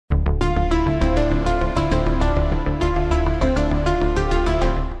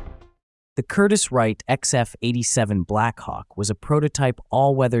The Curtiss-Wright XF-87 Blackhawk was a prototype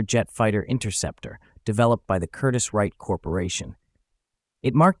all-weather jet fighter interceptor developed by the Curtiss-Wright Corporation.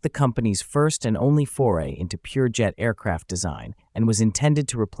 It marked the company's first and only foray into pure jet aircraft design and was intended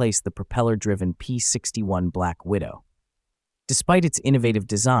to replace the propeller-driven P-61 Black Widow. Despite its innovative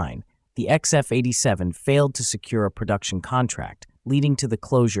design, the XF-87 failed to secure a production contract, leading to the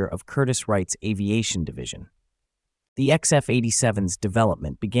closure of Curtiss-Wright's Aviation division. The XF-87's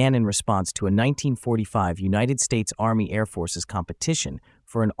development began in response to a 1945 United States Army Air Force's competition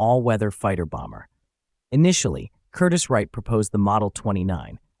for an all-weather fighter bomber. Initially, Curtiss-Wright proposed the Model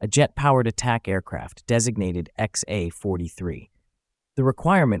 29, a jet-powered attack aircraft designated XA-43. The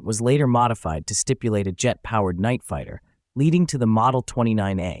requirement was later modified to stipulate a jet-powered night fighter, leading to the Model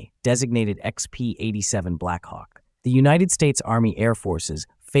 29A, designated XP-87 Blackhawk. The United States Army Air Forces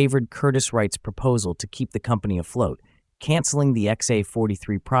favored Curtiss-Wright's proposal to keep the company afloat, canceling the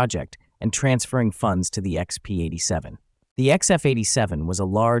XA-43 project and transferring funds to the XP-87. The XF-87 was a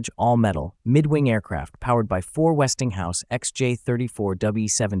large, all-metal, mid-wing aircraft powered by four Westinghouse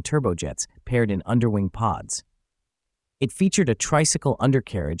XJ-34W7 turbojets paired in underwing pods. It featured a tricycle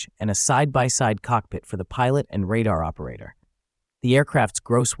undercarriage and a side-by-side cockpit for the pilot and radar operator. The aircraft's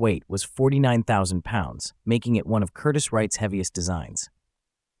gross weight was 49,000 pounds, making it one of Curtiss-Wright's heaviest designs.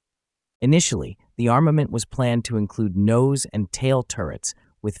 Initially, the armament was planned to include nose and tail turrets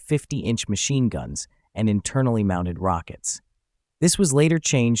with 50-inch machine guns and internally mounted rockets. This was later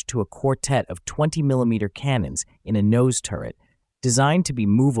changed to a quartet of 20mm cannons in a nose turret, designed to be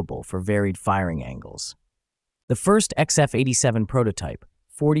movable for varied firing angles. The first XF-87 prototype,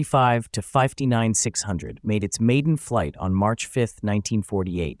 45-59-600, made its maiden flight on March 5,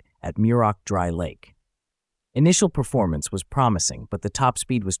 1948, at Muroc Dry Lake. Initial performance was promising, but the top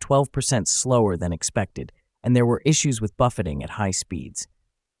speed was 12% slower than expected, and there were issues with buffeting at high speeds.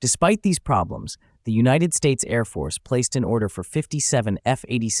 Despite these problems, the United States Air Force placed an order for 57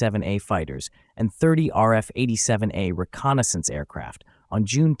 F-87A fighters and 30 RF-87A reconnaissance aircraft on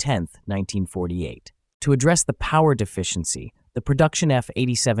June 10, 1948. To address the power deficiency, the production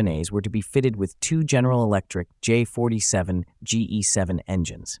F-87As were to be fitted with two General Electric J-47 GE-7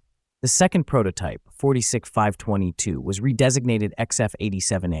 engines. The second prototype, 46-522, was redesignated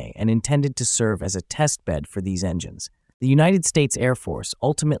XF-87A and intended to serve as a test bed for these engines. The United States Air Force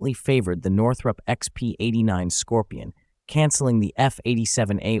ultimately favored the Northrop XP-89 Scorpion, canceling the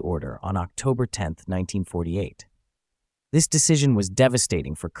F-87A order on October 10, 1948. This decision was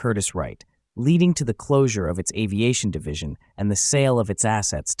devastating for Curtiss-Wright, leading to the closure of its aviation division and the sale of its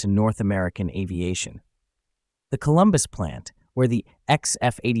assets to North American Aviation. The Columbus plant, where the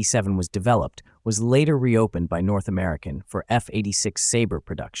XF-87 was developed, was later reopened by North American for F-86 Sabre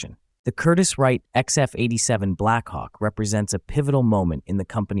production. The Curtiss-Wright XF-87 Blackhawk represents a pivotal moment in the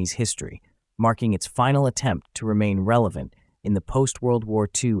company's history, marking its final attempt to remain relevant in the post-World War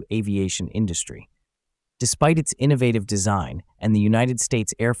II aviation industry. Despite its innovative design and the United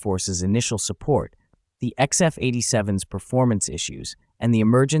States Air Force's initial support, the XF-87's performance issues and the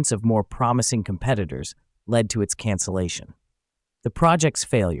emergence of more promising competitors led to its cancellation. The project's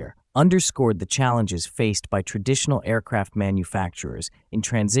failure underscored the challenges faced by traditional aircraft manufacturers in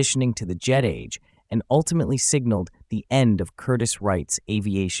transitioning to the jet age and ultimately signaled the end of Curtiss-Wright's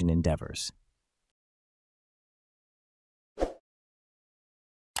aviation endeavors.